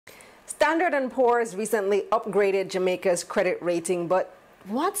Standard & Poor's recently upgraded Jamaica's credit rating, but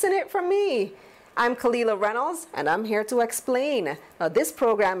what's in it for me? I'm Kalilah Reynolds, and I'm here to explain. Now, this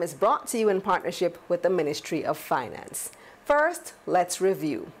program is brought to you in partnership with the Ministry of Finance. First, let's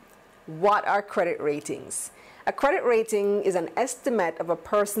review. What are credit ratings? A credit rating is an estimate of a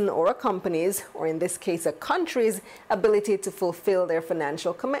person or a company's, or in this case a country's, ability to fulfill their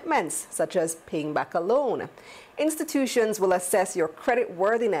financial commitments, such as paying back a loan. Institutions will assess your credit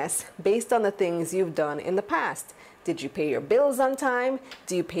worthiness based on the things you've done in the past. Did you pay your bills on time?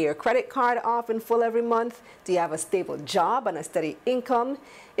 Do you pay your credit card off in full every month? Do you have a stable job and a steady income?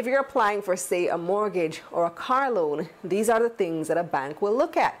 If you're applying for, say, a mortgage or a car loan, these are the things that a bank will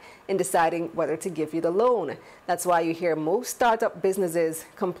look at in deciding whether to give you the loan. That's why you hear most startup businesses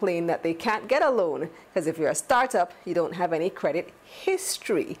complain that they can't get a loan, because if you're a startup, you don't have any credit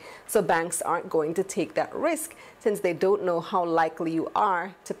history. So banks aren't going to take that risk since they don't know how likely you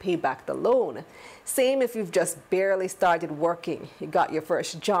are to pay back the loan. Same if you've just barely started working, you got your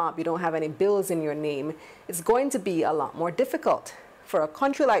first job, you don't have any bills in your name, it's going to be a lot more difficult. For a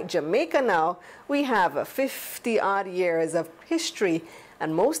country like Jamaica now, we have 50-odd years of history,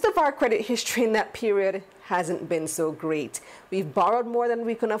 and most of our credit history in that period hasn't been so great. We've borrowed more than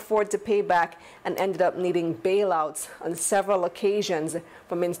we can afford to pay back and ended up needing bailouts on several occasions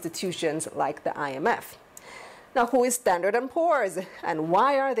from institutions like the IMF. Now, who is Standard & Poor's, and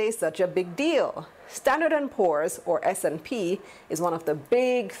why are they such a big deal? Standard & Poor's, or S&P, is one of the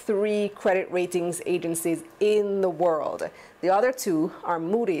big three credit ratings agencies in the world. The other two are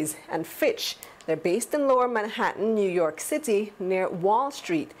Moody's and Fitch. They're based in Lower Manhattan, New York City, near Wall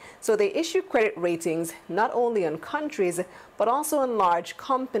Street. So they issue credit ratings not only on countries, but also on large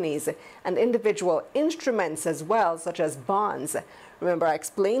companies and individual instruments as well, such as bonds. Remember, I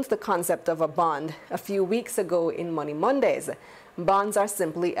explained the concept of a bond a few weeks ago in Money Mondays. Bonds are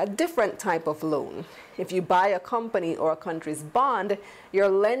simply a different type of loan. If you buy a company or a country's bond, you're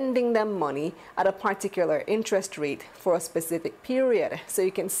lending them money at a particular interest rate for a specific period. So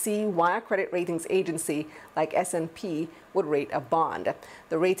you can see why a credit ratings agency like S&P would rate a bond.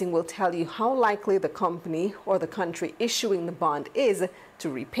 The rating will tell you how likely the company or the country issuing the bond is to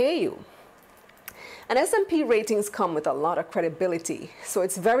repay you. And S&P ratings come with a lot of credibility, so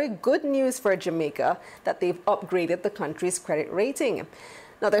it's very good news for Jamaica that they've upgraded the country's credit rating.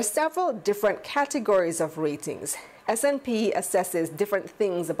 Now, there are several different categories of ratings. S&P assesses different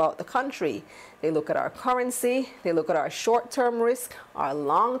things about the country. They look at our currency, they look at our short-term risk, our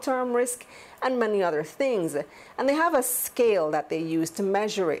long-term risk, and many other things. And they have a scale that they use to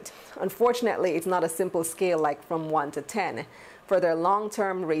measure it. Unfortunately, it's not a simple scale like from 1 to 10. For their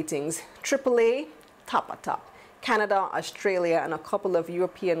long-term ratings, AAA, top. Canada, Australia, and a couple of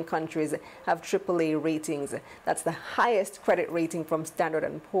European countries have AAA ratings. That's the highest credit rating from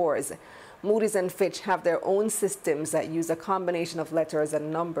Standard & Poor's. Moody's and Fitch have their own systems that use a combination of letters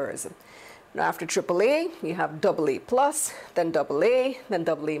and numbers. Now, after AAA, you have AA+, then AA, then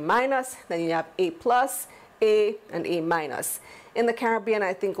AA-, then you have A+, A, and A-. In the Caribbean,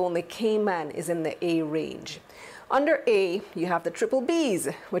 I think only Cayman is in the A range. Under A, you have the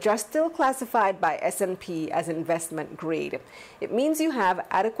BBBs, which are still classified by S&P as investment grade. It means you have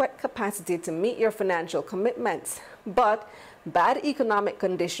adequate capacity to meet your financial commitments, but bad economic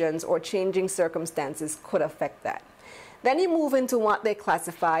conditions or changing circumstances could affect that. Then you move into what they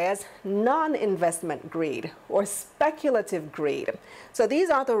classify as non-investment grade or speculative grade. So these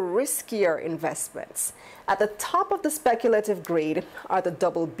are the riskier investments. At the top of the speculative grade are the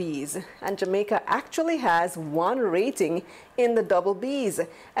BBs, and Jamaica actually has one rating in the BBs.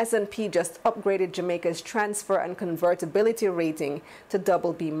 S&P just upgraded Jamaica's transfer and convertibility rating to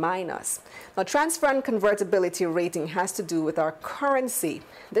BB-. Now, transfer and convertibility rating has to do with our currency.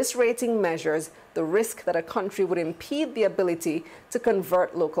 This rating measures the risk that a country would impede the ability to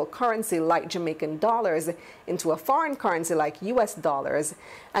convert local currency like Jamaican dollars into a foreign currency like US dollars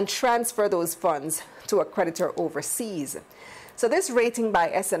and transfer those funds to a creditor overseas. So this rating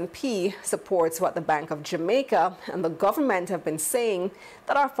by S&P supports what the Bank of Jamaica and the government have been saying,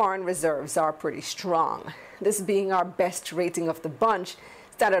 that our foreign reserves are pretty strong. This being our best rating of the bunch,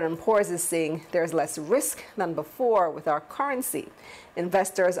 Standard & Poor's is saying there's less risk than before with our currency.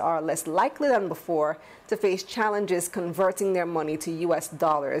 Investors are less likely than before to face challenges converting their money to US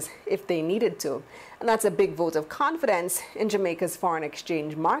dollars if they needed to. And that's a big vote of confidence in Jamaica's foreign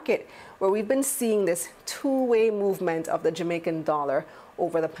exchange market, where we've been seeing this two-way movement of the Jamaican dollar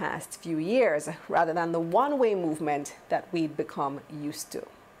over the past few years, rather than the one-way movement that we'd become used to.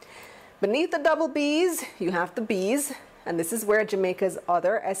 Beneath the BBs, you have the Bs, and this is where Jamaica's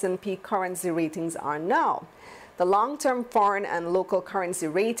other S&P currency ratings are now. The long-term foreign and local currency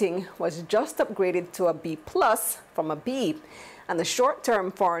rating was just upgraded to a B+ from a B, and the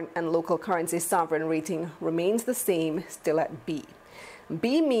short-term foreign and local currency sovereign rating remains the same, still at B.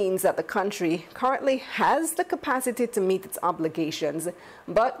 B means that the country currently has the capacity to meet its obligations,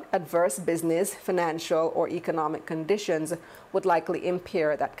 but adverse business, financial, or economic conditions would likely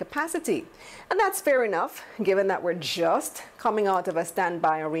impair that capacity. And that's fair enough, given that we're just coming out of a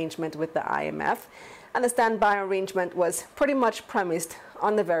standby arrangement with the IMF, and the standby arrangement was pretty much premised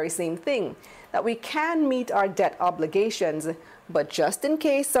on the very same thing, that we can meet our debt obligations, but just in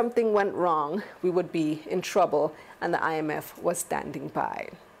case something went wrong, we would be in trouble, and the IMF was standing by.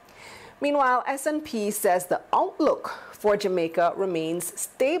 Meanwhile, S&P says the outlook for Jamaica remains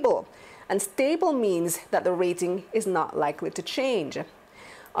stable, and stable means that the rating is not likely to change.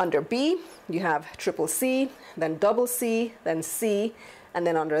 Under B, you have CCC, then CC, then C, and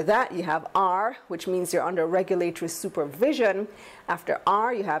then under that you have R, which means you're under regulatory supervision. After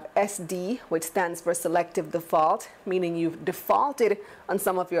R, you have SD, which stands for selective default, meaning you've defaulted on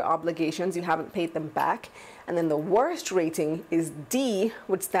some of your obligations, you haven't paid them back. And then the worst rating is D,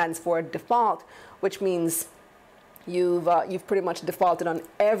 which stands for default, which means you've pretty much defaulted on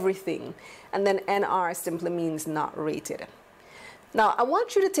everything. And then NR simply means not rated. Now, I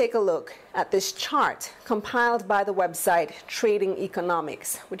want you to take a look at this chart compiled by the website Trading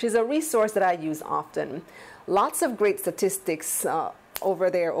Economics, which is a resource that I use often. Lots of great statistics over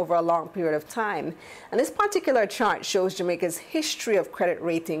there over a long period of time. And this particular chart shows Jamaica's history of credit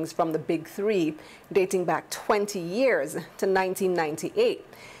ratings from the Big Three, dating back 20 years to 1998.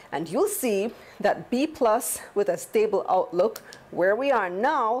 And you'll see that B+ with a stable outlook, where we are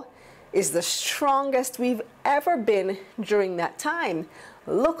now, is the strongest we've ever been during that time.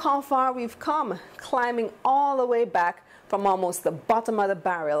 Look how far we've come, climbing all the way back from almost the bottom of the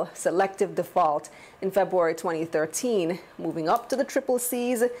barrel, selective default, in February 2013, moving up to the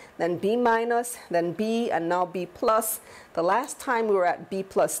CCCs, then B-, then B, and now B+. The last time we were at B+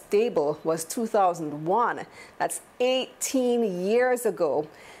 stable was 2001. That's 18 years ago,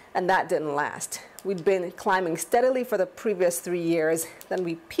 and that didn't last. We'd been climbing steadily for the previous 3 years, then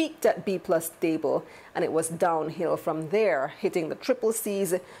we peaked at B+ stable, and it was downhill from there, hitting the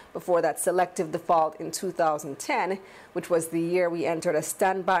CCCs before that selective default in 2010, which was the year we entered a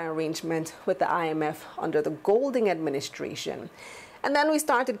standby arrangement with the IMF under the Golding administration. And then we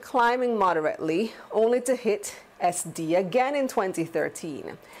started climbing moderately, only to hit SD again in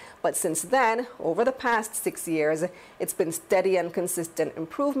 2013. But since then, over the past 6 years, it's been steady and consistent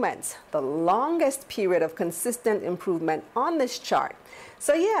improvements, the longest period of consistent improvement on this chart.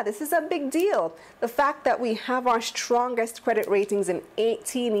 So yeah, this is a big deal. The fact that we have our strongest credit ratings in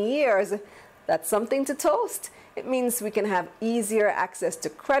 18 years, that's something to toast. It means we can have easier access to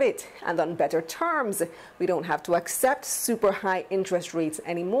credit and on better terms. We don't have to accept super high interest rates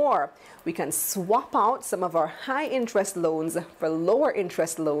anymore. We can swap out some of our high interest loans for lower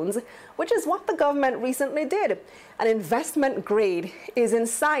interest loans, which is what the government recently did. An investment grade is in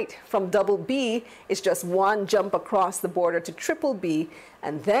sight. From BB, it's just one jump across the border to BBB,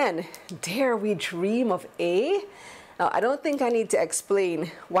 and then dare we dream of A? Now, I don't think I need to explain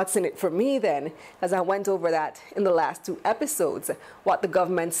what's in it for me then, as I went over that in the last 2 episodes, what the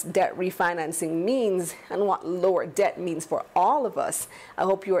government's debt refinancing means and what lower debt means for all of us. I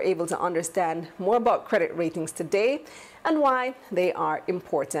hope you are able to understand more about credit ratings today and why they are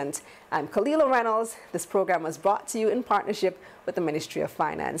important. I'm Kalilah Reynolds. This program was brought to you in partnership with the Ministry of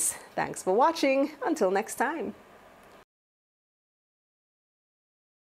Finance. Thanks for watching. Until next time.